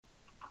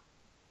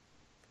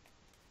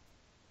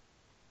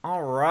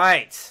All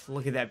right.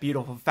 Look at that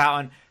beautiful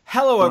fountain.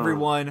 Hello,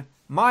 everyone.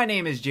 My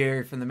name is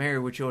Jerry from the Married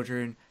with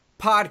Children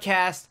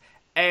podcast.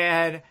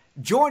 And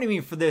joining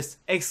me for this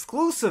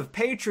exclusive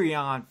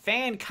Patreon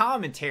fan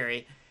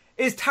commentary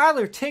is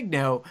Tyler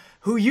Tigno,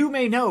 who you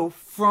may know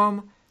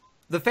from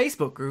the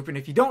Facebook group. And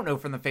if you don't know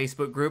from the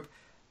Facebook group,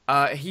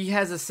 he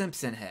has a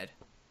Simpson head.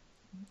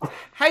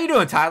 How you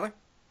doing, Tyler?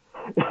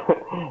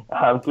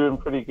 I'm doing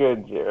pretty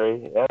good,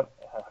 Jerry. Yep.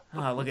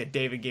 Oh, look at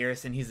David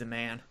Garrison. He's the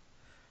man.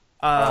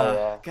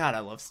 Yeah. God, I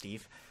love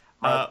Steve.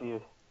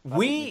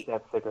 We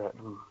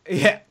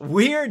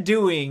are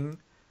doing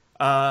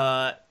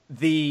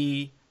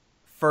the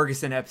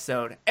Ferguson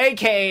episode,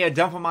 aka a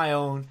dump of my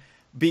own,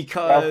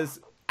 because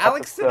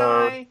Alex and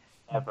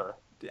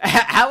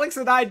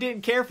I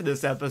didn't care for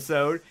this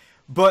episode,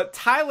 but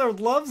Tyler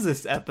loves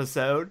this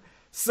episode.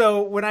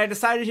 So when I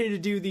decided to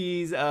do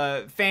these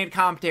fan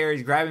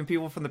commentaries, grabbing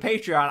people from the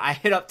Patreon, I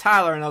hit up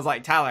Tyler and I was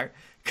like, Tyler,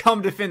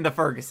 come defend the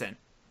Ferguson.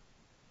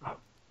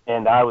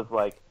 And I was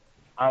like,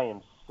 I am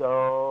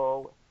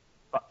so,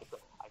 I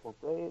can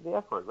say the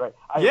F word, right?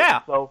 I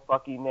am so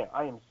fucking there.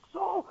 I am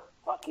so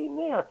fucking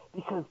there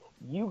because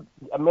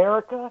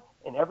America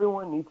and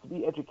everyone needs to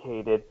be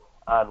educated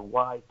on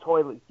why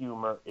toilet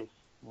humor is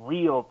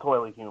real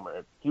toilet humor.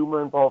 It's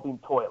humor involving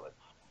toilets.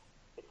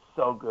 It's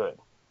so good.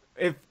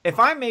 If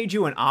I made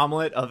you an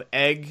omelet of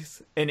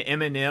eggs and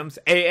M&Ms,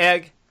 a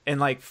egg and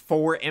like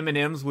 4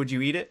 M&Ms, would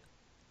you eat it?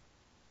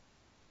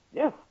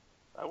 Yes,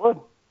 I would.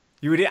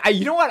 You would.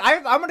 You know what?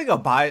 I'm gonna go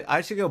buy.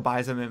 I should go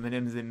buy some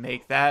M&Ms and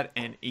make that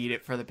and eat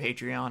it for the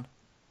Patreon.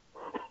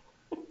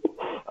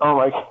 Oh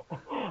my God.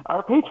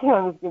 Your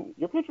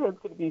Patreon is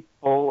gonna be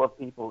full of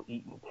people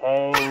eating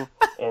Tang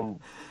and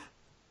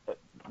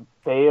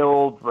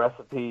failed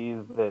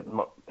recipes that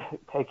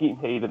Peggy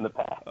made in the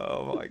past.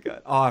 Oh my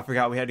God. Oh, I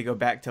forgot we had to go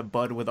back to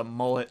Bud with a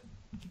mullet.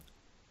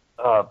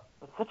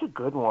 Such a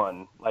good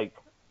one. Like,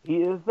 he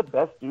is the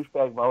best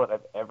douchebag mullet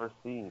I've ever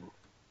seen.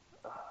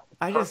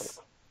 I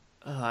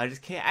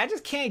just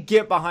can't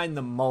get behind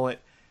the mullet.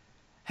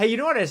 Hey, you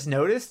know what I just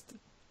noticed?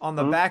 On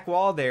the back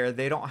wall there,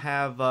 they don't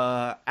have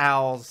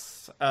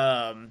Al's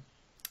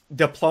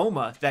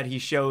diploma that he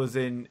shows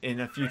in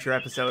a future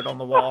episode on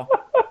the wall.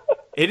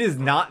 It is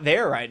not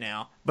there right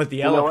now, but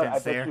the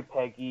elephant's there. I bet you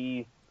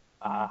Peggy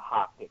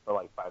hocked it for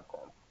like 5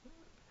 cents.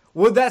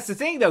 Well, that's the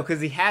thing though, because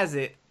he has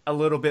it a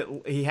little bit.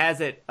 He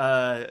has it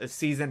a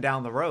season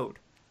down the road.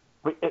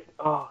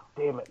 Oh,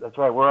 damn it! That's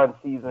right. We're on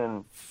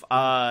season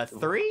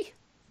 3.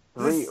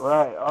 3,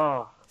 right?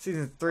 Oh,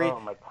 season 3. Oh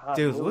my God,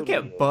 dude, look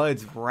at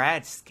Bud's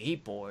rad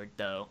skateboard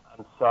though.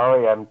 I'm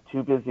sorry, I'm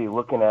too busy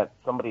looking at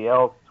somebody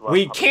else.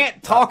 We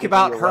can't talk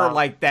about her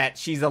like that.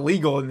 She's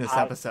illegal in this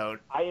episode.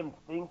 I am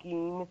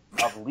thinking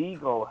of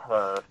legal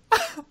her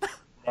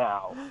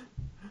now.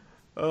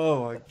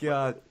 Oh my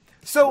God!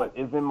 So what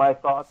is in my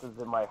thoughts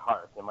is in my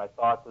heart, and my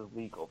thoughts is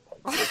legal.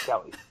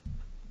 Kelly.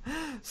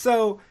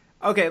 So.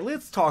 Okay,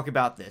 let's talk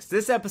about this.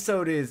 This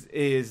episode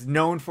is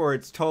known for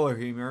its toilet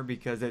humor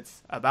because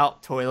it's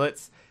about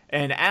toilets.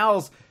 And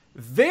Al's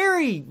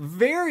very,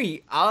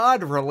 very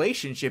odd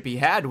relationship he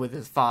had with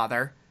his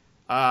father.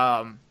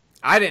 I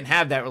didn't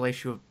have that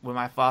relationship with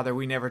my father.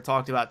 We never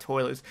talked about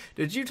toilets.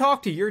 Did you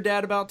talk to your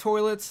dad about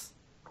toilets?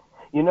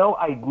 You know,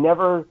 I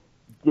never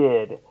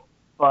did.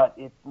 But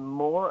it's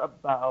more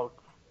about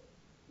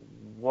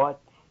the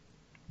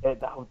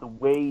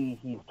way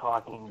he's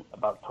talking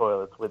about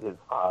toilets with his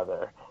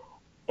father.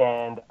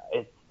 And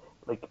it's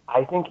like,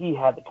 I think he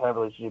had the kind of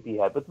relationship he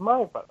had with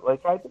my father,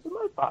 like I did with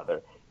my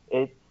father.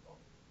 It's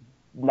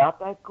not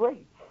that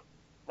great.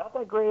 Not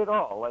that great at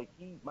all. Like,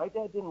 my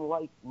dad didn't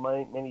like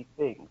many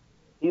things.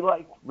 He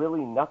liked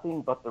really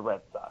nothing but the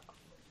Red Sox.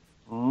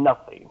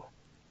 Nothing.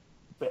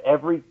 But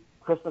every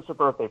Christmas or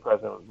birthday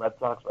present was Red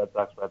Sox, Red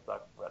Sox, Red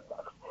Sox, Red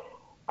Sox.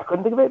 I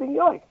couldn't think of anything he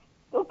liked.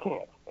 Still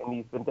can't. And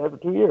he's been dead for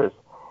 2 years.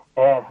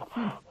 And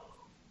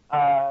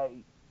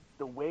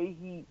the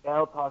way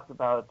Al talks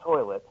about a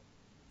toilet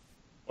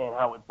and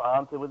how it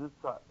bonds him with his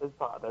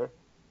father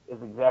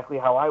is exactly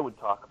how I would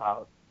talk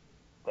about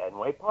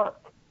Fenway Park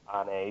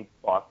on a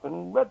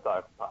Boston Red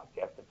Sox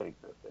podcast if it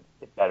existed.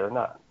 It better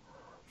not.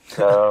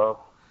 So,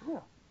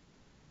 yeah.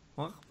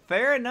 Well,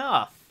 fair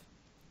enough.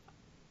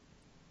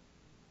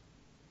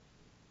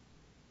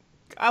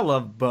 I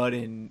love Bud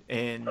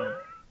and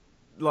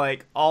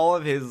like all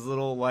of his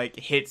little like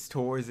hits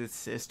towards his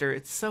sister.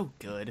 It's so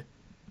good.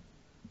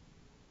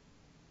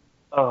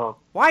 Oh,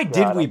 why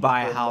did we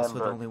buy a house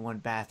with only one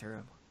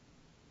bathroom?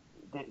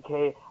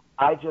 Okay,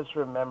 I just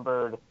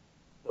remembered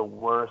the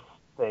worst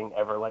thing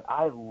ever. Like,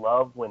 I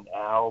love when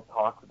Al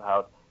talks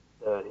about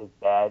his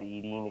bad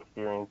eating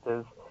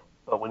experiences,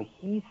 but when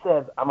he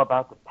says, "I'm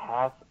about to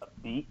pass a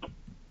beak,"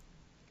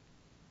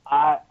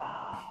 I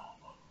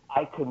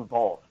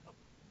convulsed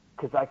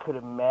because I could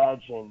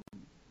imagine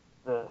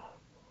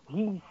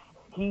he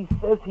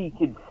says he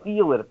can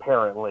feel it.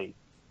 Apparently,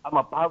 I'm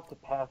about to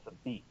pass a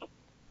beak.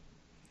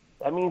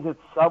 That means it's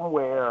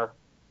somewhere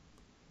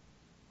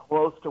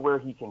close to where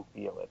he can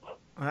feel it.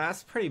 Well,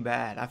 that's pretty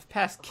bad. I've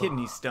passed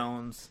kidney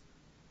stones.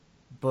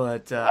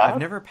 but I've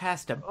never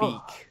passed a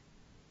beak.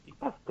 You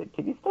passed the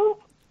kidney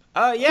stones?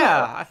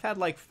 Yeah, I've had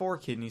like 4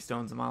 kidney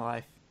stones in my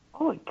life.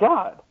 Oh my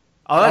god.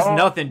 Oh, that's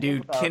nothing,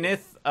 dude.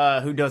 Kenneth,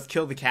 who does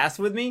Kill the Cast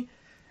with me,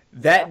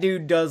 that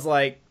dude does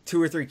like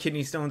 2 or 3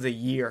 kidney stones a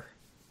year.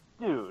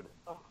 Dude.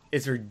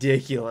 It's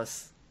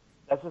ridiculous.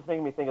 That's just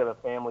making me think of the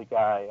Family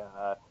Guy,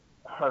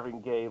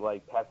 Marvin Gaye,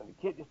 like, passing the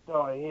kidney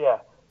stone. Yeah.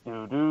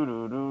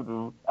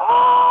 Do.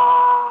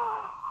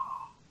 Ah!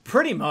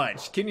 Pretty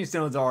much. Kidney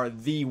stones are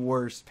the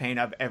worst pain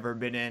I've ever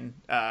been in.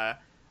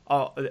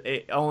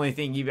 Only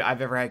thing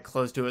I've ever had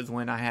close to is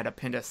when I had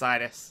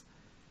appendicitis.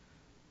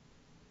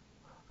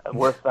 The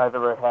worst I've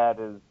ever had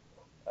is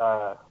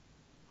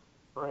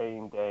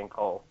sprained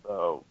ankle,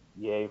 so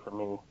yay for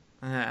me.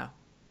 Yeah.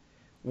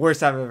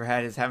 Worst I've ever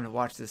had is having to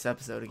watch this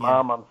episode again.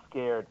 Mom, I'm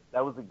scared.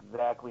 That was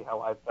exactly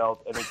how I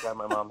felt anytime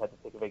my mom had to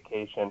take a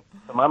vacation.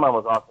 So my mom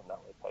was awesome,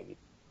 not like Peggy.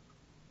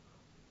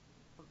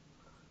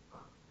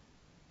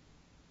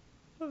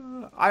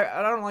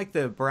 I don't like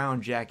the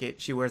brown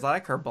jacket she wears. I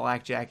like her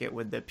black jacket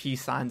with the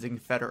peace signs and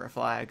Confederate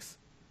flags.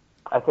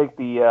 I think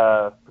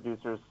the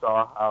producers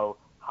saw how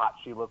hot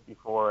she looked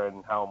before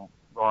and how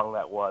wrong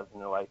that was,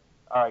 and they're like,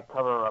 all right,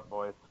 cover her up,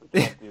 boys.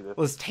 We can't do this.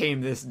 Let's tame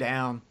this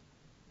down.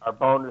 Our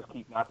boners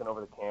keep knocking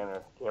over the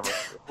camera.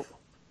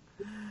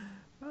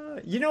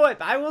 You know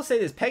what? I will say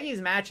this. Peggy's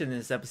match in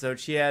this episode,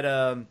 she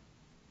had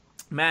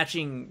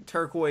matching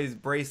turquoise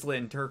bracelet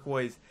and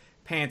turquoise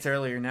pants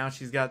earlier. Now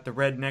she's got the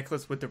red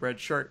necklace with the red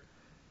shirt.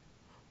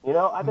 You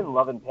know, I've been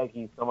loving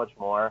Peggy so much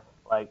more.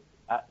 Like,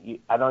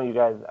 I know you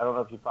guys, I don't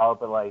know if you follow,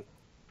 but like,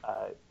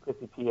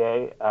 Chrissy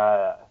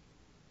PA,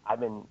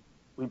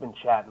 we've been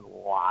chatting a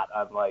lot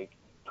on like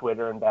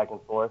Twitter and back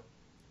and forth.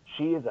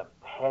 She is a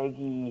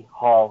Peggy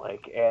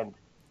holic, and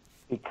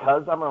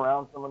because I'm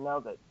around someone now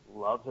that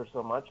loves her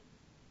so much,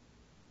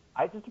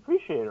 I just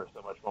appreciate her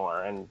so much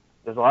more. And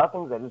there's a lot of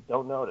things I just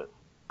don't notice.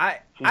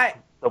 She's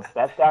the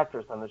best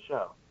actress on the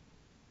show.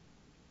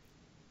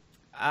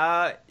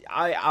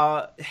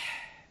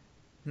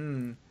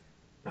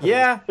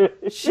 Yeah,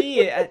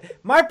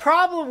 my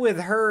problem with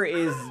her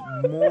is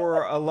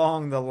more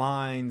along the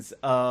lines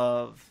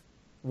of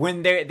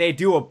when they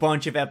do a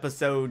bunch of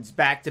episodes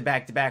back to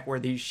back to back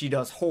where she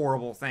does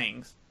horrible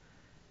things.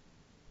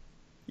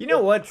 You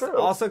know what's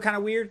also kind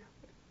of weird?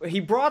 He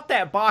brought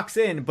that box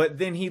in, but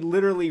then he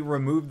literally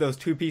removed those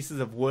 2 pieces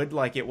of wood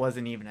like it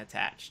wasn't even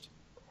attached.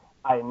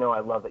 I know,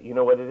 I love it. You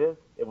know what it is?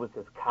 It was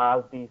his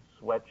Cosby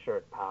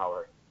sweatshirt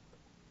power.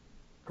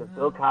 Because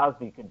Bill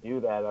Cosby could do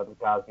that on the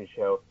Cosby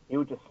Show. He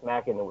would just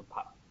smack it and it would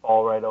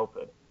fall right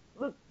open.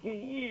 Look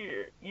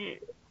here,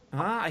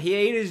 yeah. He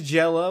ate his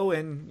Jell-O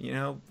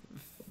and,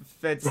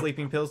 fed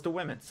sleeping pills to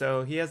women,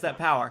 so he has that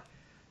power.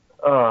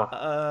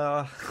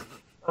 I'm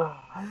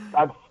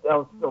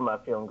still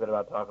not feeling good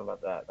about talking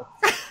about that.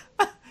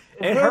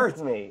 It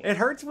hurts me. It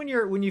hurts when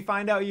you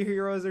find out your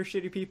heroes are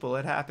shitty people.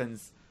 It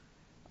happens.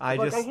 I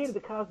hated the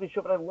Cosby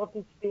Show, but I loved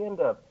his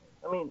stand-up.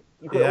 I mean,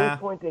 you could always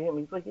point to him.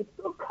 He's like, it's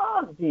Bill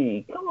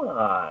Cosby. Come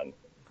on.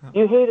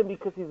 You hate him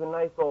because he's a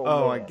nice old man.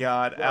 Oh, my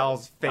God.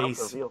 Al's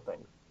face. Real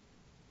things.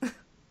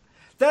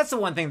 That's the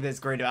one thing that's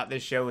great about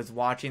this show is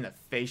watching the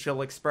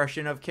facial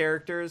expression of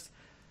characters.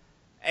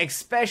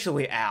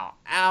 Especially Al.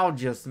 Al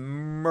just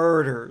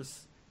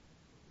murders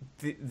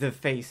the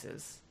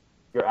faces.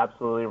 You're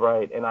absolutely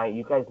right. And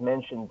you guys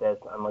mentioned this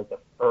on like the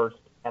first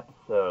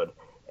episode.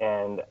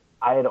 And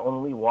I had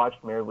only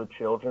watched Married with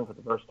Children for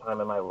the first time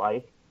in my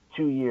life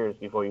 2 years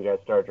before you guys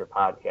started your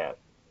podcast.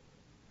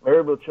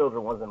 Married with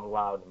Children wasn't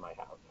allowed in my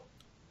house.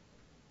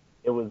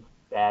 It was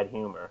bad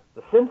humor.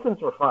 The Simpsons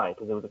were fine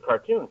because it was a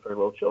cartoon for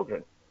little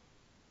children.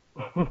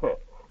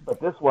 But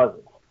this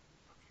wasn't.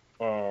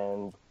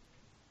 And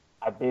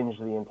I binged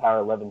the entire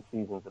 11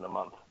 seasons in a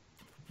month.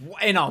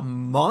 In a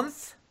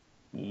month?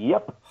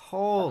 Yep.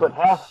 Holy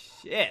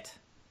shit.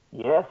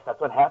 Yes, that's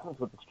what happens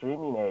with the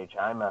streaming age.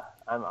 I'm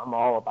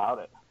all about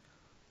it.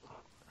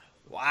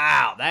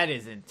 Wow, that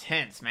is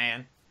intense,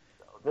 man.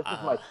 This is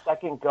my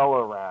second go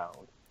around.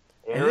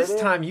 And this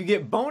time you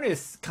get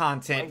bonus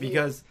content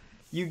because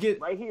you get...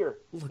 Right here.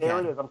 There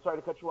it is. I'm sorry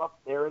to cut you off.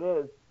 There it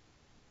is.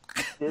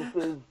 This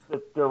is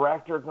the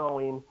director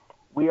going,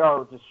 we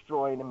are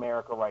destroying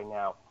America right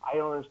now. I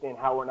don't understand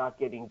how we're not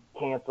getting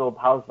canceled.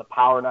 How's the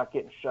power not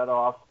getting shut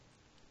off?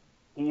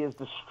 He is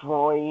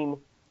destroying...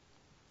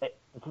 This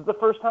is the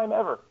first time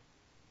ever.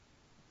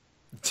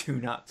 Do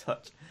not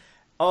touch.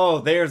 Oh,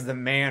 there's the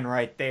man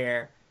right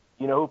there.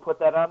 You know who put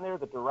that on there?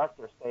 The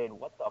director saying,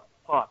 what the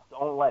fuck?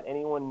 Don't let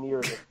anyone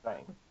near this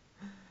thing.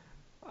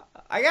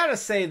 I gotta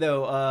say,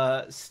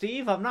 though,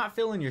 Steve, I'm not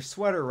feeling your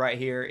sweater right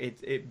here.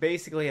 It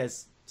basically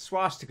has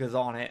swastikas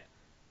on it.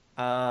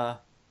 I'm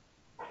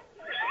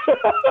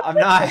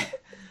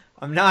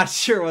not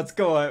sure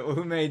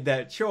who made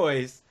that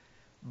choice,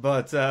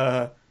 but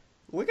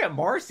look at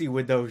Marcy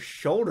with those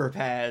shoulder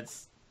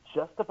pads.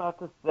 Just about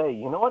to say,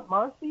 you know what,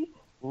 Marcy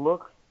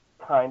looks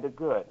kind of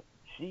good.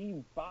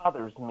 She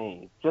bothers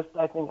me. Just,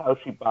 I think, how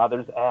she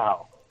bothers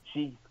Al.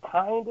 She's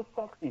kind of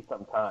sexy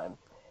sometimes,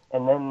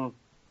 and then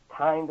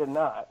kind of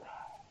not.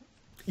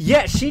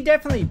 Yeah, she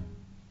definitely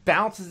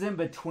bounces in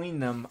between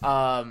them.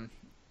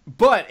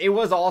 But it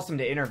was awesome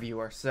to interview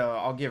her, so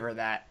I'll give her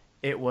that.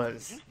 It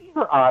was. Did you see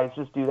her eyes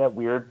just do that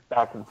weird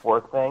back and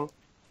forth thing?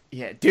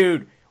 Yeah,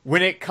 dude,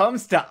 when it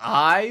comes to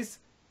eyes,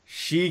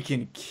 she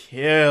can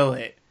kill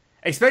it.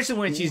 Especially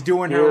when she's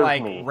doing her,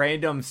 like,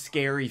 random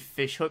scary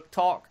fishhook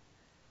talk.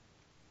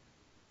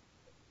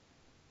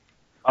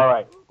 All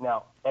right,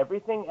 now,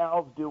 everything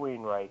Al's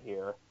doing right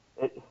here,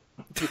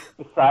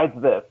 besides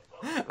this,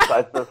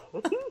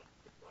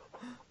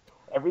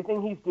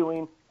 everything he's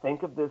doing,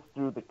 think of this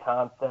through the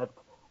concept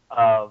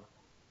of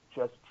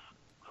just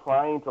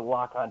trying to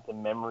lock onto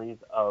memories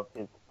of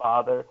his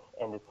father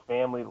and his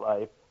family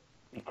life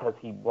because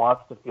he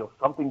wants to feel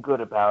something good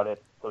about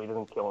it so he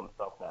doesn't kill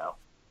himself now.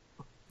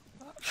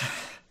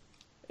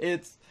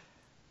 He's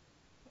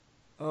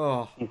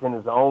in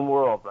his own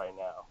world right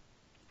now.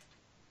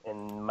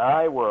 In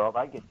my world,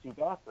 I get 2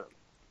 bathrooms.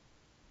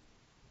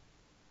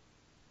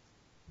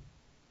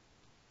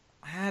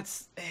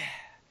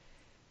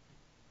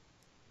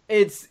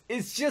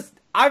 It's just,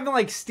 I'm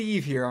like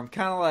Steve here. I'm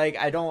kind of like,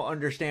 I don't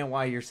understand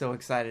why you're so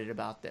excited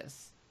about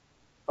this.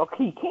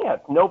 Okay, he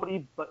can't.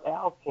 Nobody but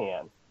Al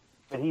can.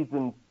 But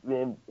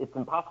it's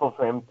impossible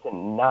for him to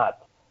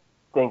not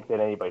think that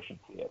anybody should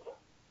see it.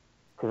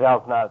 Because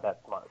Al's not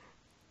that smart.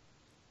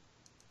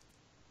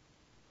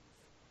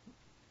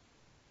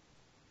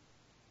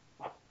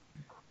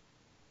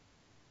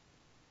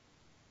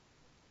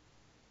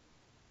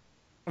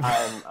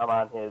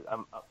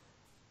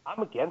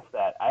 I'm against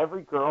that.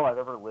 Every girl I've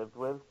ever lived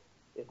with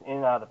is in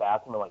and out of the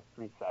bathroom in like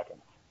 3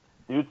 seconds.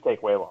 Dudes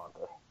take way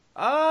longer.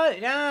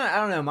 Yeah, I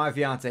don't know. My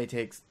fiance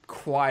takes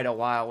quite a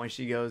while when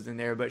she goes in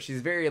there, but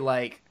she's very,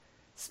 like,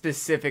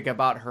 specific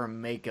about her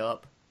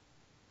makeup.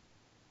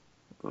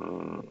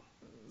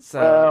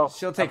 So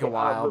she'll take a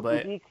while, but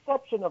with the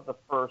exception of the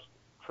first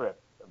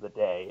trip of the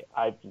day,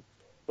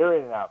 they're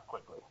in and out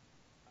quickly.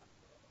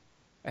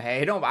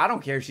 Hey, I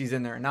don't care if she's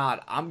in there or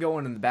not. I'm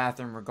going in the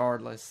bathroom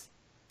regardless.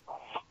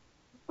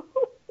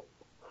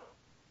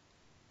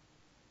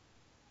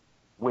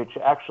 Which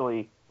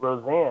actually,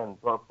 Roseanne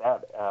broke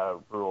that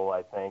rule,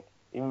 I think.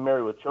 Even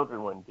Married with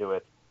Children wouldn't do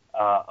it,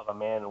 of a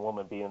man and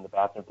woman being in the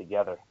bathroom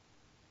together.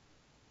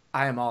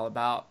 I am all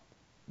about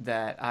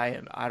that.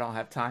 I don't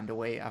have time to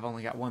wait. I've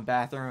only got one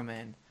bathroom,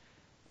 and,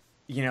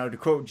 you know, to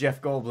quote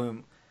Jeff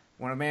Goldblum,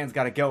 when a man's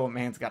got to go, a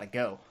man's got to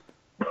go.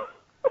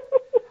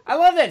 I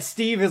love that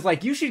Steve is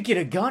like, you should get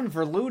a gun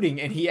for looting,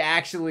 and he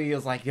actually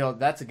is like, yo,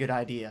 that's a good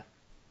idea.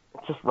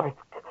 Just right.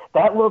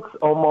 That looks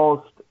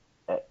almost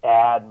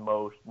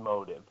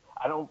motive.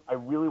 I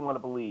really want to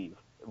believe,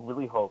 I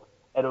really hope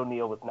Ed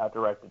O'Neill was not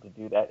directed to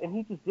do that, and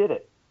he just did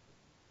it.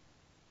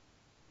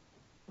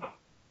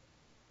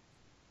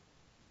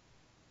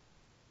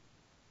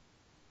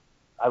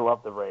 I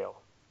love the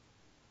rail.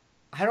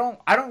 I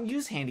don't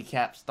use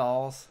handicap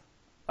stalls.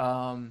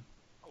 I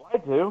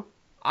do.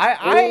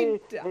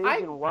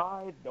 I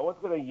wide. No one's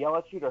gonna yell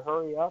at you to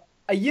hurry up.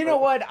 You know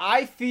what?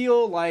 I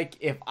feel like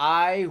if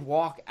I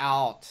walk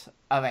out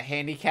of a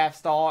handicap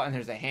stall and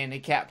there's a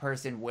handicap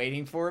person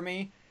waiting for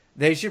me,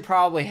 they should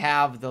probably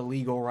have the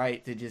legal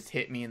right to just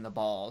hit me in the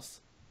balls.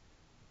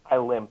 I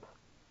limp.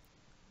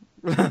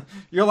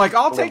 You're like,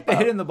 I'll take the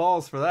hit in the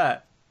balls for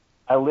that.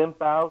 I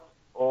limp out,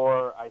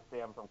 or I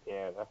say I'm from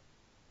Canada,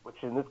 which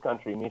in this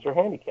country means you're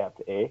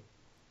handicapped, eh?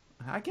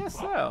 I guess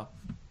so.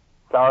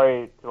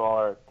 Sorry to all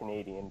our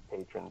Canadian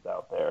patrons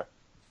out there,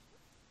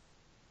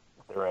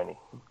 if there are any.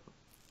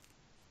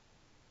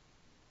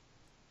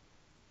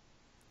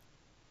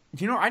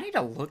 You know, I need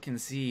to look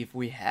and see if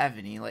we have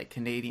any, like,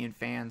 Canadian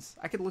fans.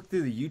 I could look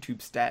through the YouTube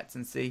stats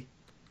and see.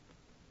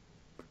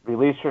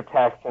 Release your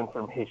tax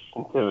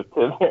information to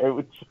there,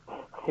 which,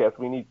 yes,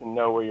 we need to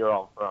know where you're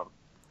all from.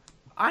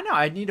 I know,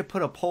 I need to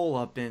put a poll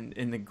up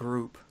in the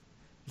group.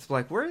 It's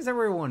like, where is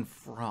everyone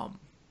from?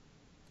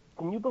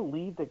 Can you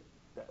believe that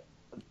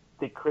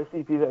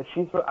Chrissy,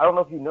 she's from, I don't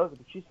know if you know this,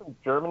 but she's from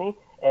Germany,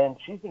 and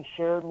she's been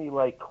sharing me,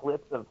 like,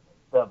 clips of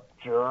the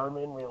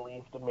German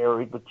release of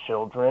Married with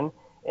Children,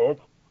 and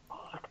it's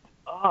fucked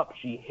up.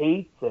 She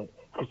hates it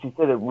because she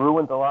said it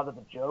ruins a lot of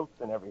the jokes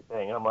and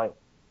everything. And I'm like,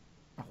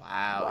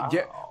 wow.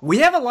 Yeah, we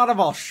have a lot of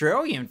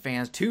Australian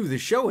fans too. The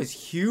show is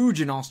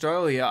huge in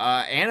Australia.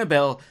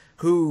 Annabelle,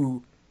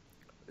 who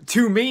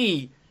to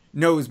me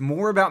knows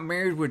more about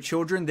Married with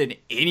Children than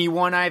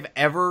anyone I've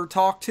ever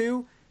talked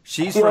to.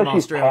 She's from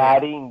Australia.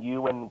 She's patting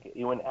you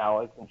and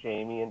Alex and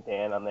Jamie and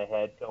Dan on the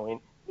head,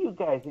 going, "You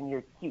guys and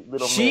your cute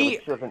little Married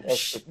with Children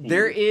expertise."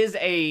 There is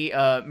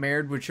a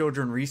Married with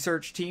Children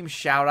research team.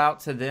 Shout out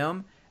to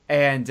them.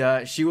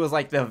 And she was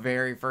like the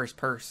very first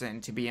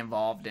person to be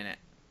involved in it.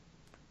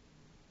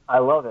 I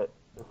love it.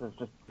 This is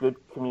just good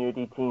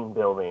community team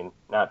building,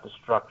 not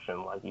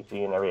destruction like you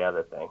see in every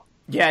other thing.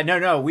 Yeah,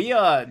 no. We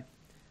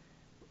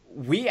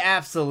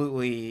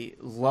absolutely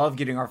love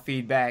getting our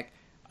feedback.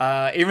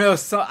 Even though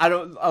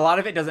a lot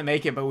of it doesn't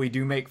make it, but we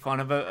do make fun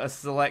of a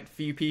select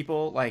few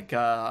people. Like,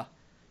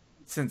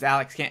 since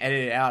Alex can't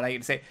edit it out, I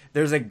can say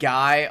there's a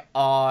guy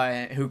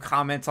who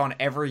comments on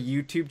every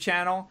YouTube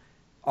channel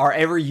or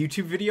every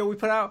YouTube video we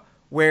put out,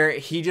 where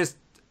he just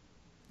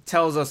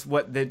tells us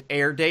what the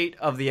air date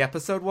of the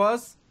episode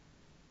was.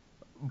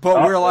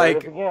 But we're there like,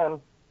 it is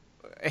again.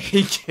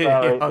 he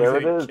Sorry, there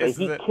it is.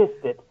 He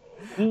kissed it.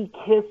 He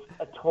kissed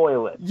a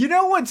toilet. You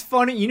know what's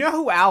funny? You know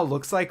who Al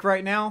looks like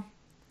right now?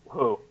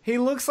 Who? He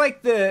looks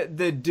like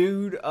the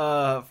dude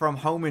from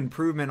Home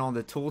Improvement on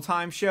the Tool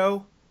Time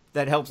show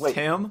that helps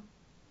Tim.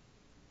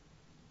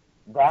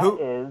 That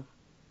is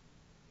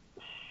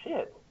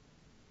shit.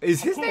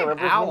 Is his name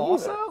Al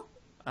also?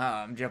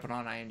 I'm jumping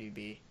on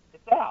IMDb.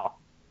 It's Al.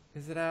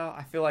 Is it Al?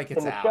 I feel like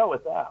it's Al. In the show,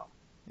 it's Al.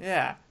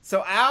 Yeah.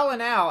 So Al,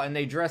 and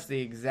they dress the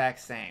exact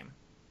same.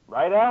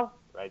 Right, Al?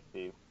 Right,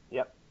 Steve.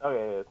 Yep.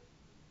 Okay, it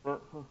is.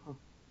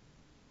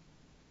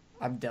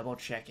 I'm double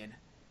checking.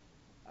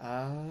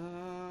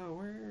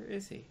 Where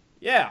is he?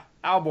 Yeah,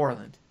 Al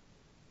Borland.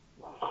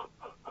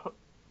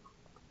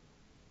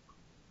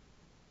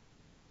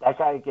 That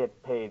guy gets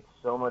paid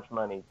so much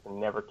money to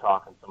never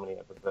talk in so many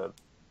episodes.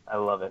 I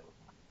love it.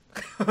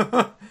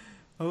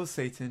 Oh,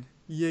 Satan.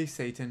 Yay,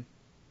 Satan.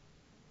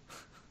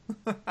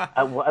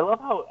 I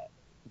love how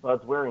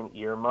Bud's wearing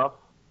earmuffs.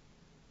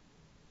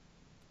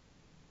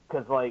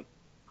 Because, like,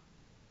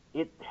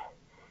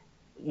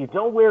 you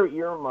don't wear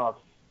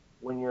earmuffs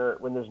when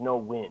there's no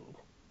wind.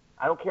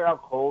 I don't care how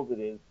cold it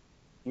is.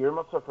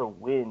 Earmuffs are for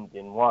wind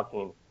and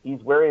walking.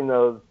 He's wearing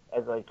those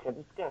as, like,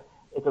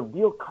 it's a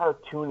real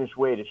cartoonish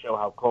way to show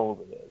how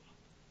cold it is.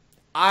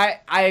 I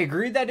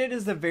agree that it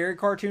is a very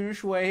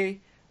cartoonish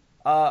way,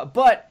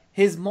 but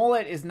his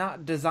mullet is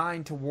not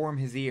designed to warm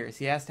his ears.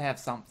 He has to have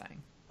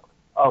something.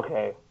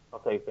 Okay, I'll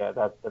take that.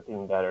 That's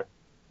even better.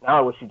 Now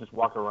I wish he'd just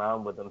walk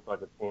around with them so I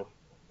could see him.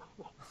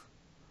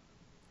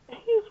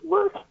 He's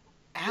working.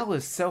 Al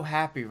is so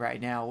happy right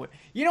now.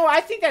 You know,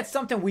 I think that's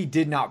something we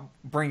did not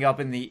bring up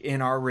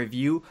in our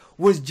review,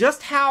 was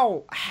just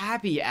how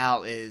happy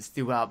Al is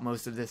throughout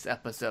most of this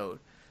episode.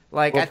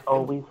 Like, with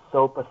always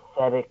so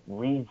pathetic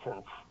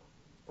reasons.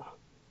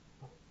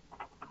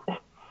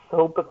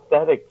 So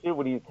pathetic too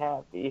when he's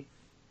happy.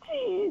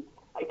 Jeez,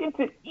 I get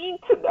to eat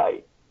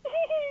tonight.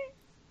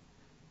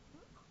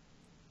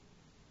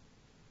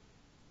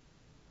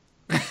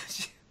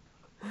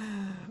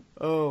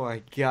 Oh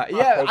my god!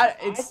 Yeah,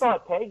 I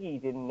thought Peggy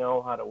didn't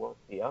know how to work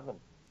the oven.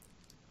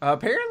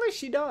 Apparently,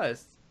 she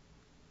does.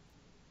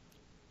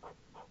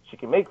 She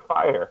can make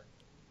fire.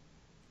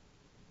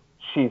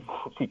 She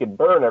can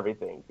burn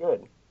everything.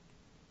 Good.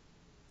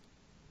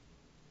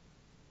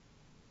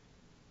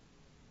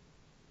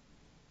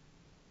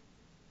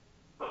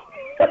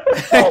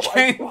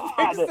 Can't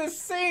fix the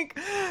sink.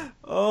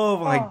 Oh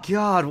my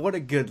god, what a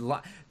good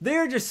line.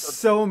 There are just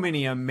so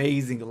many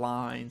amazing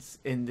lines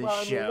in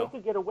this show. They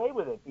could get away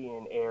with it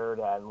being aired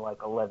on like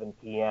 11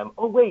 p.m.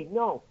 Oh wait,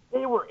 no,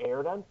 they were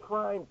aired on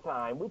prime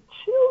time with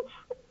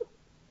children.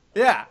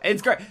 Yeah,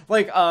 it's great.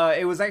 Like,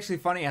 it was actually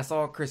funny. I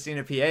saw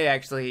Christina PA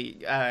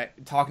actually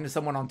talking to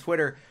someone on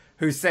Twitter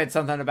who said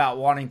something about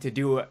wanting to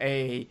do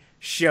a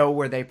show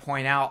where they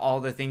point out all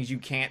the things you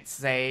can't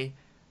say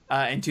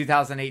in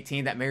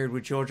 2018 that Married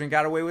with Children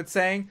got away with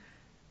saying.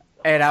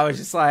 And I was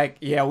just like,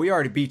 yeah, we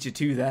already beat you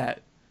to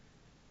that.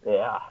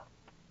 Yeah.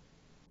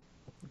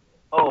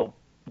 Oh,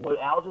 what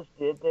Al just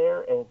did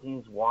there as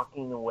he's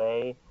walking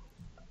away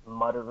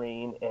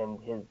muttering and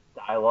his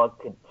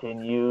dialogue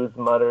continues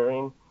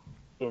muttering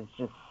is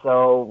just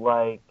so,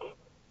 like,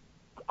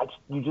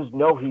 you just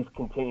know he's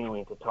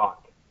continuing to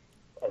talk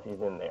as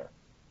he's in there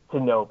to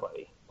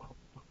nobody.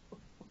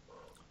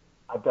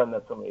 I've done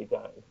that so many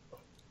times.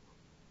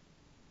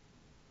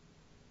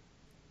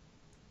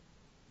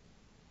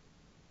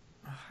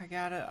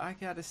 I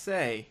gotta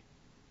say,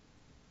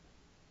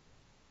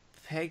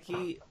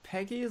 Peggy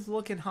is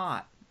looking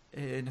hot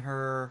in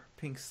her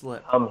pink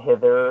slip. Come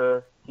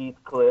hither,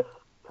 Heathcliff.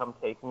 Come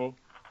take me.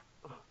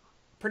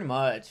 Pretty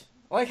much.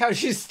 I like how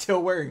she's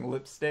still wearing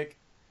lipstick.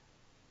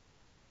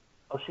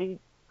 Oh, you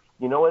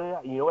know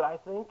what I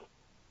think?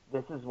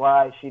 This is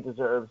why she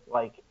deserves,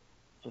 like,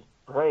 just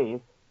praise.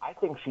 I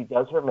think she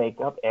does her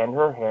makeup and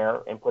her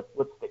hair and puts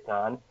lipstick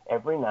on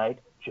every night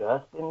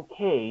just in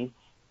case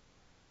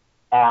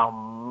Al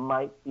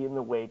might be in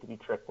the way to be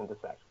tricked into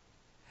sex.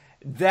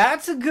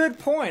 That's a good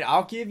point.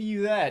 I'll give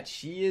you that.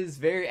 She is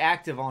very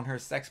active on her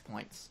sex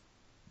points.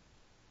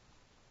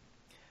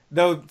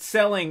 Though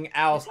selling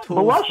Al's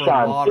tools for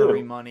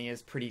lottery money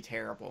is pretty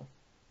terrible.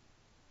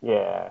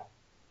 Yeah.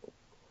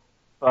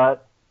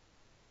 But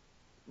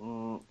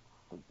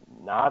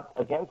not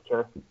against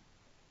her.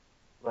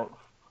 But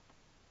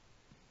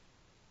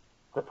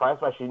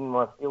surprised why she didn't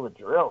want to steal the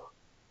drill.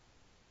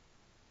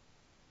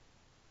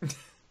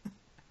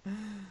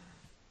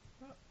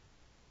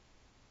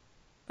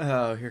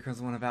 Oh, here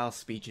comes one of Al's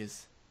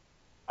speeches.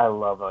 I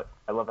love it.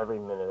 I love every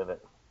minute of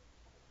it.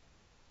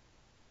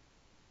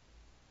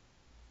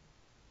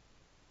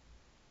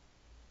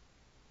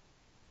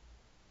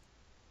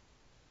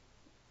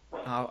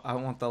 I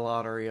want the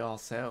lottery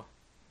also.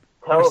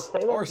 Say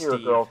that to your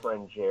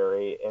girlfriend,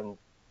 Jerry, and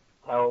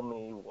tell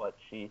me what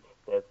she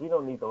says. We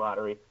don't need the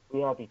lottery. We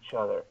have each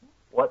other.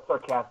 What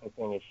sarcastic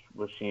thing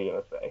was she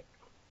going to say?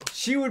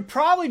 She would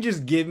probably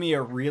just give me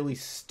a really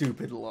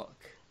stupid look.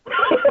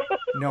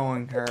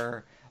 knowing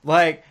her.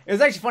 Like, it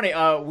was actually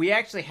funny. We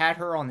actually had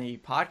her on the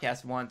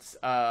podcast once.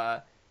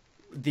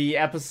 The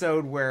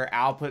episode where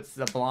Al puts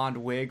the blonde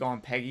wig on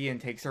Peggy and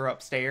takes her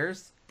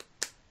upstairs.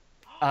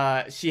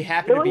 She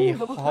happened to be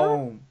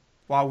home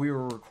while we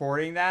were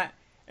recording that.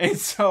 And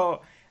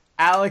so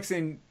Alex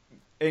and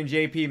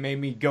JP made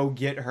me go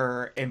get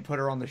her and put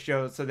her on the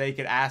show so they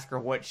could ask her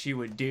what she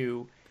would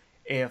do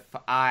if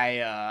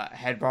I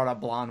had brought a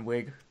blonde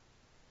wig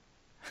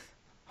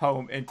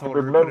home and told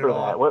her to put it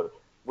on.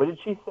 What did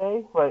she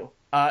say? Like,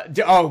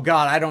 oh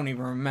God, I don't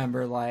even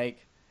remember.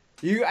 Like,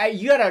 you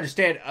gotta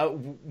understand.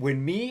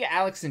 When me,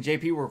 Alex, and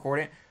JP were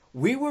recording,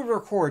 we would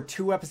record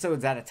 2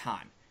 episodes at a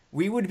time.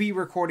 We would be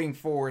recording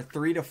for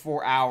 3 to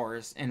 4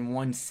 hours in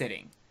one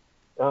sitting.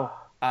 No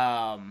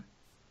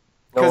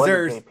because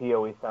wonder JP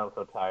always sounds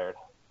so tired.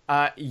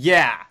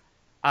 Yeah.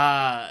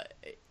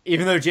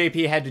 Even though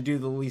JP had to do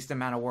the least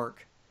amount of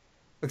work.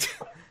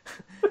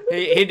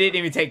 he didn't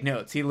even take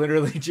notes. He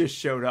literally just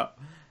showed up.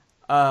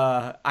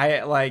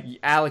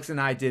 Alex and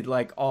I did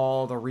like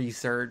all the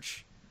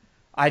research.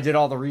 I did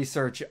all the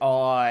research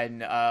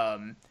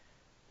on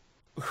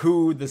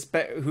who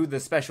the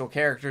special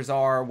characters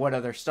are, what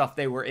other stuff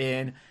they were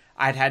in.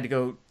 I'd had to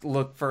go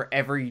look for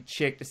every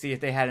chick to see if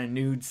they had a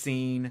nude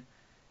scene.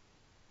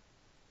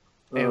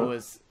 It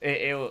was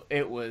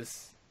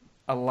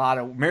a lot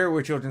of Married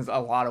with Children's a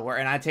lot of work,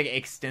 and I take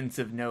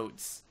extensive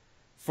notes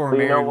for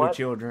Married with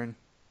Children.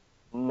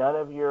 None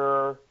of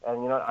your,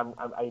 and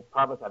I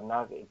promise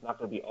it's not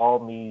going to be all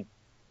me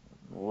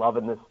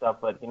loving this stuff,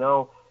 but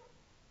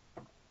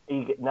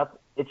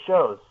it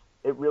shows.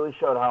 It really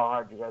showed how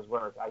hard you guys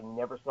work. I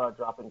never saw a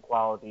drop in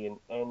quality in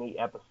any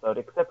episode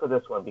except for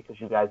this one because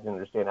you guys didn't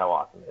understand how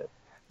awesome it is.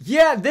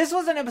 Yeah, this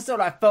was an episode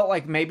I felt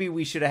like maybe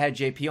we should have had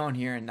JP on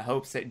here in the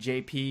hopes that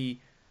JP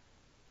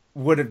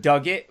would have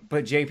dug it,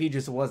 but JP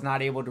just was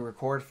not able to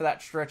record for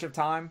that stretch of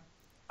time.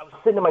 I was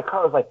sitting in my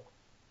car, I was like,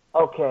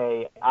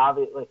 okay,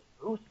 obviously,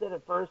 who said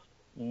it first?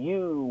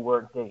 You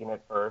weren't taking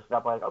it first. And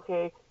I'm like,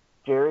 okay,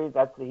 Jerry,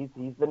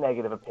 he's the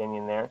negative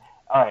opinion there.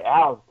 All right,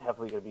 Al's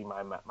definitely going to be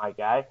my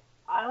guy.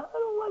 I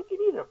don't like it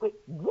either. Wait,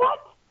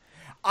 what?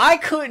 I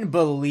couldn't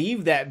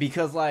believe that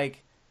because,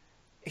 like,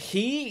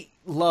 he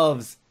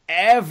loves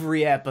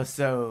every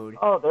episode.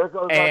 Oh, there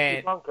goes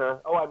Dr.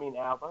 Bunker. Oh, I mean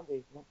Al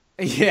Bundy.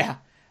 Yeah.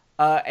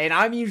 And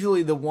I'm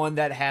usually the one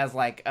that has,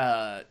 like,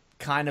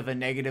 kind of a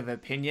negative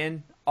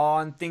opinion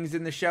on things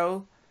in the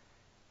show.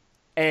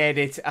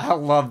 And I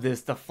love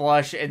this. The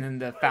flush and then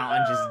the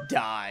fountain just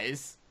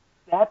dies.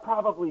 That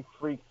probably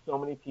freaked so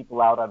many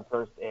people out on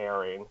first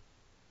airing.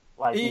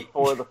 Like,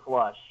 before the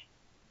flush.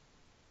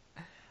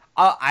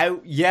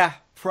 Yeah,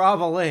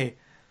 probably.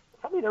 It's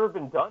probably never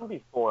been done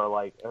before,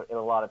 like, in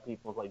a lot of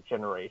people's, like,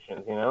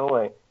 generations,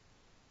 like,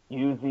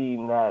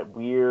 using that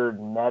weird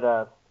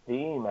meta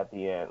theme at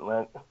the end.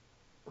 Like,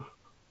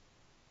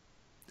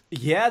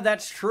 yeah,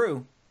 that's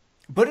true.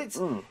 But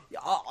it's,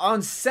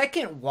 on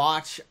second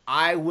watch,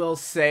 I will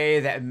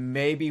say that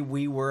maybe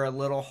we were a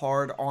little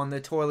hard on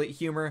the toilet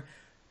humor.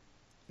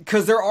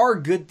 Because there are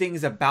good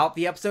things about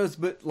the episodes,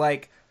 but,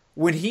 like,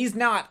 when he's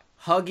not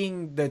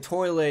hugging the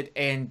toilet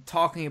and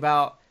talking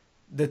about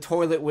the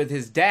toilet with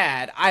his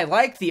dad, I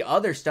like the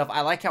other stuff.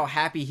 I like how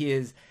happy he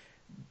is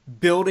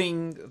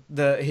building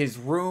his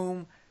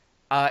room,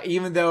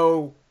 even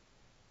though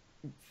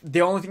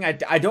the only thing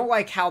I don't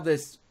like how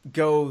this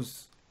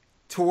goes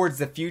towards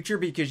the future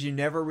because you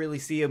never really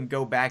see him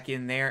go back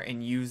in there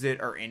and use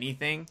it or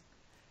anything.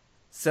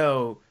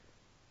 So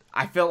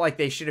I felt like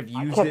they should have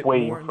used it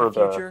more in the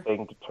future. I kept waiting for the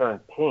thing to turn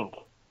pink,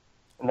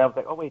 and I was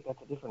like, oh wait,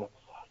 that's a different episode.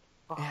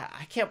 Yeah,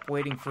 I kept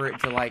waiting for it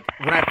to, like,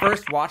 when I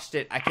first watched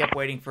it, I kept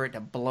waiting for it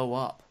to blow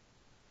up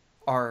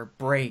or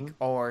break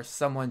or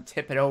someone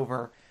tip it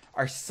over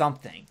or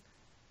something.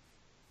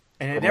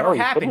 And it never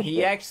happened.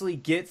 He actually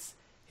gets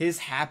his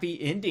happy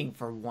ending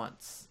for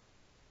once.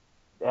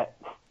 Yeah.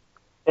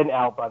 And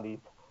Al Bundy,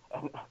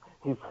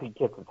 he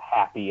gets his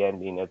happy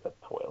ending as a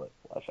toilet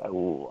flush. I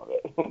love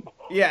it.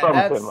 Yeah,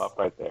 Thumbs him up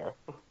right there.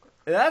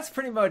 That's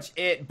pretty much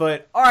it.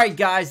 But, all right,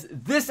 guys,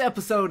 this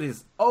episode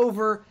is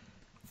over.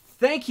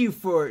 Thank you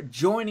for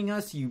joining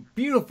us, you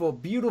beautiful,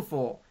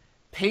 beautiful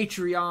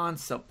Patreon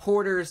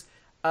supporters.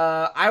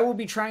 I will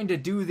be trying to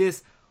do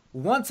this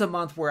once a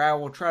month where I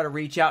will try to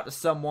reach out to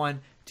someone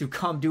to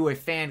come do a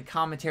fan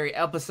commentary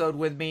episode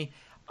with me.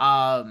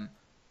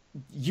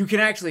 You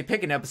can actually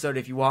pick an episode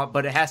if you want,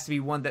 but it has to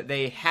be one that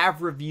they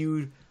have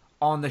reviewed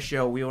on the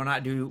show. We will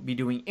not be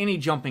doing any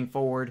jumping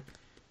forward.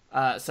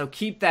 So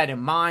keep that in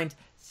mind.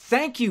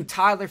 Thank you,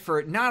 Tyler,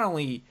 for not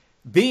only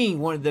being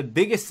one of the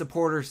biggest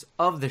supporters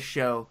of the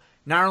show,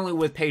 not only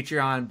with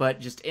Patreon,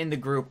 but just in the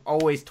group,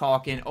 always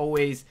talking,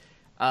 always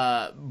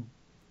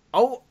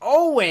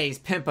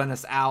pimping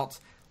us out.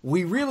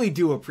 We really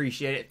do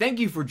appreciate it. Thank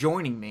you for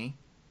joining me.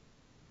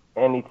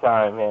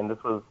 Anytime, man.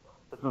 This was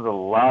a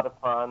lot of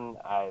fun.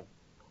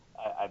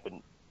 I've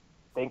been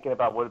thinking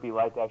about what it'd be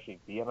like to actually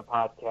be on a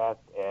podcast,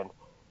 and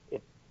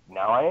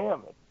now I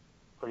am.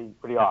 It's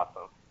pretty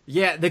awesome.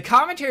 Yeah, the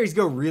commentaries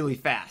go really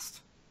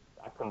fast.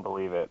 I couldn't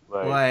believe it.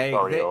 Like it's Like,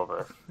 already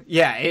over.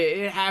 Yeah,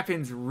 it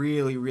happens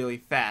really, really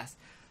fast.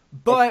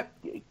 But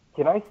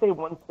Can I say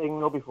one thing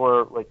though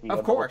before like we of end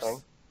the whole course,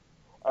 thing?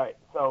 All right,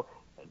 so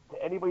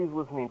to anybody who's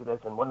listening to this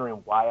and wondering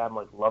why I'm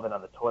like loving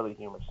on the toilet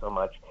humor so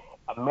much,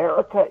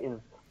 America is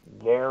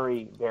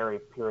very, very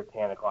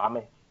puritanical. I'm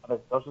a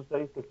social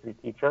studies history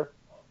teacher,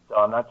 so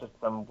I'm not just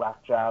some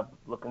whack job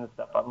looking at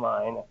stuff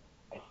online.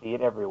 I see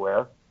it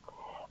everywhere.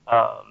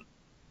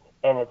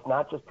 And it's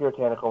not just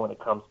puritanical when it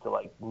comes to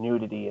like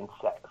nudity and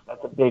sex.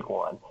 That's a big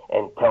one.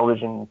 And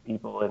television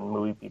people and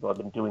movie people have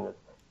been doing this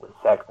with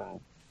sex and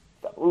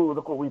stuff. Ooh,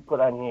 look what we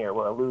put on here.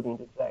 We're alluding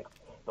to sex.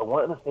 But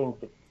one of the things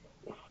that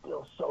is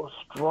still so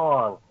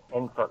strong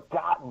and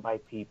forgotten by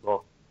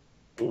people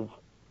is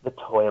the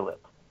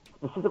toilet,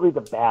 specifically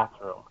the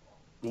bathroom.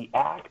 The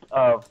act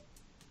of,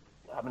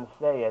 I'm going to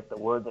say it, the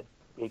word that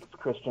makes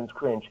Christians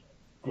cringe,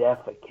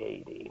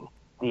 defecating.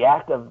 The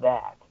act of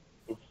that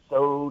is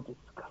so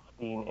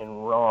disgusting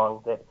and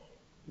wrong that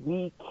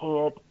you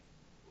can't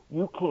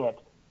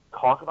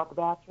talk about the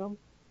bathroom.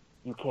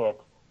 You can't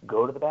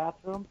go to the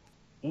bathroom.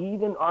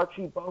 Even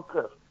Archie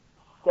Bunker,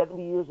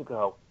 70 years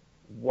ago,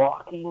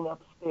 walking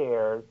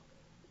upstairs,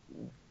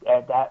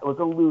 that was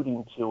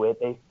alluding to it.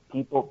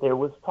 There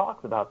was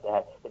talks about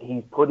that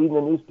he's putting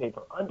the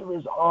newspaper under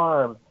his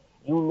arm.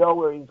 You know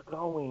where he's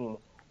going.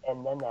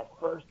 And then that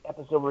first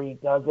episode where he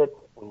does it,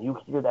 when you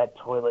hear that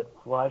toilet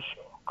flush,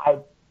 I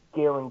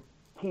guarantee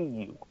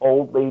you,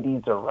 old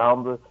ladies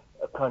around the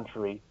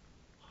country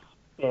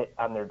spit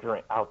on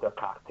out their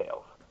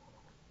cocktails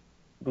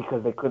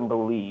because they couldn't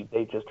believe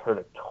they just heard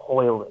a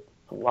toilet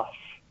flush.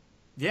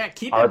 Yeah,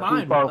 keep in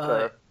mind,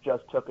 Bunker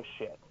just took a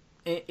shit.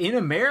 In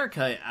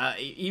America,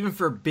 even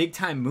for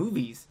big-time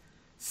movies,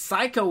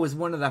 Psycho was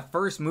one of the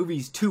first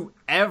movies to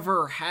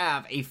ever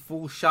have a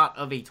full shot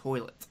of a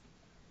toilet.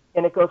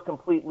 And it goes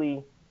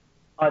completely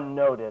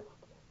unnoticed,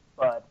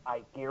 but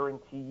I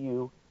guarantee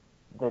you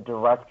the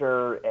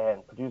director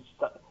and producer,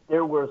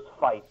 there was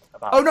fights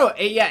about Oh, no,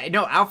 yeah,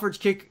 no, Alfred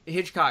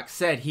Hitchcock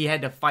said he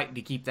had to fight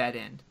to keep that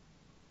in.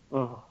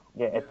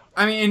 Yeah,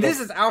 I mean, and this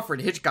is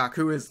Alfred Hitchcock,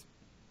 who is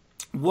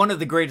one of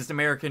the greatest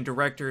American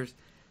directors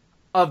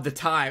of the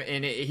time,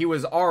 and he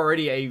was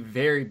already a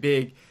very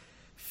big,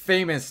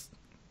 famous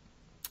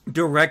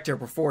director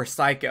before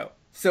Psycho.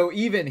 So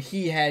even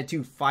he had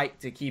to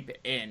fight to keep it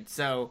in.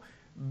 So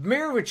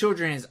Married with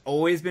Children has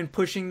always been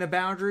pushing the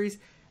boundaries,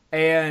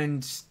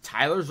 and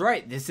Tyler's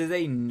right. This is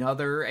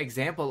another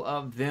example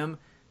of them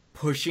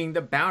pushing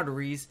the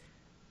boundaries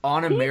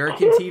on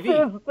American TV.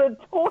 The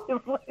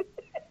toilet.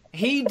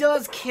 He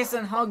does kiss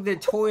and hug the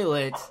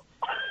toilet.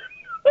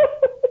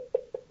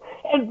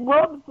 And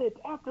rubs it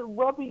after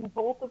rubbing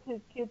both of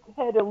his kids'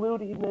 head,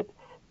 alluding that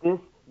this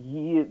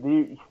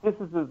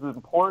is as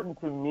important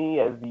to me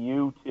as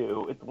you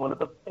two. It's one of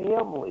the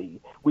family.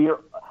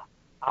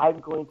 I'm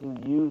going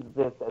to use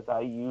this as I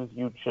use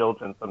you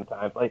children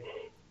sometimes. Like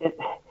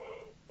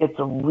it's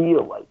a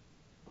real, like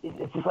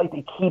it's just like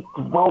they keep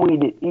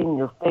throwing it in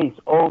your face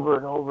over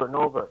and over and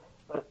over.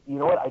 But you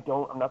know what?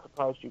 I'm not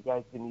surprised you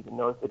guys didn't even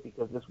notice it,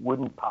 because this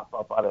wouldn't pop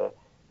up out of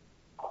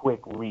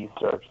quick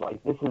research.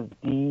 Like, this is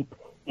deep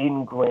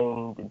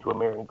ingrained into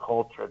American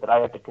culture that I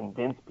have to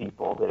convince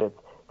people that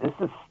this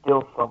is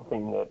still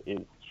something that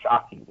is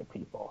shocking to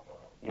people.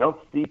 You don't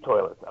see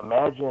toilets.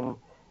 Imagine,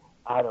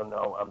 I don't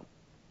know,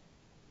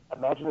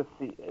 imagine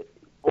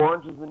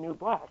Orange is the New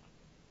Black.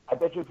 I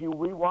bet you if you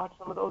rewatch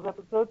some of those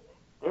episodes,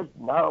 there's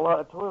not a lot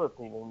of toilet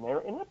scene in there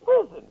in a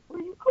prison where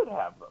you could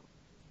have them.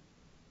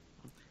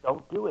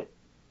 Don't do it.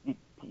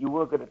 You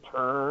are going to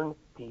turn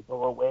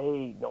people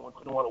away. No one's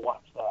going to want to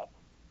watch that.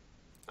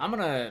 I'm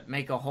going to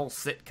make a whole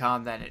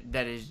sitcom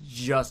that is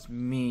just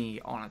me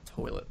on a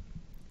toilet.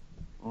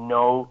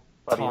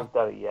 Nobody has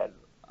done it yet.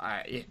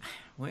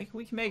 We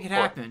can make it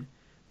happen.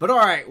 But all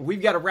right,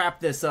 we've got to wrap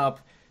this up.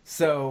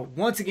 So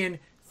once again,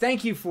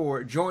 thank you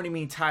for joining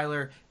me,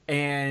 Tyler.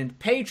 And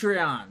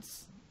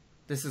Patreons,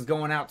 this is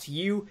going out to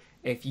you.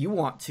 If you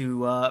want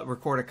to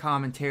record a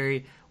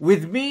commentary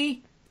with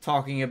me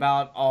talking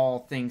about all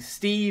things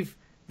Steve,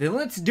 then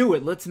let's do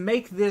it. Let's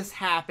make this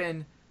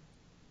happen.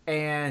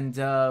 And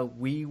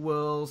we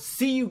will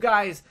see you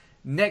guys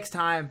next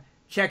time.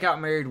 Check out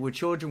Married with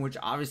Children, which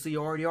obviously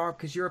you already are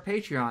because you're a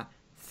Patreon.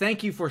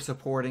 Thank you for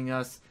supporting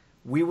us.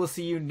 We will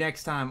see you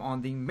next time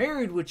on the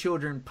Married with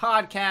Children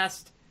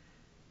podcast.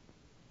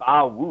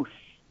 Ah, whoosh.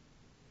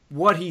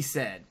 What he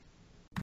said.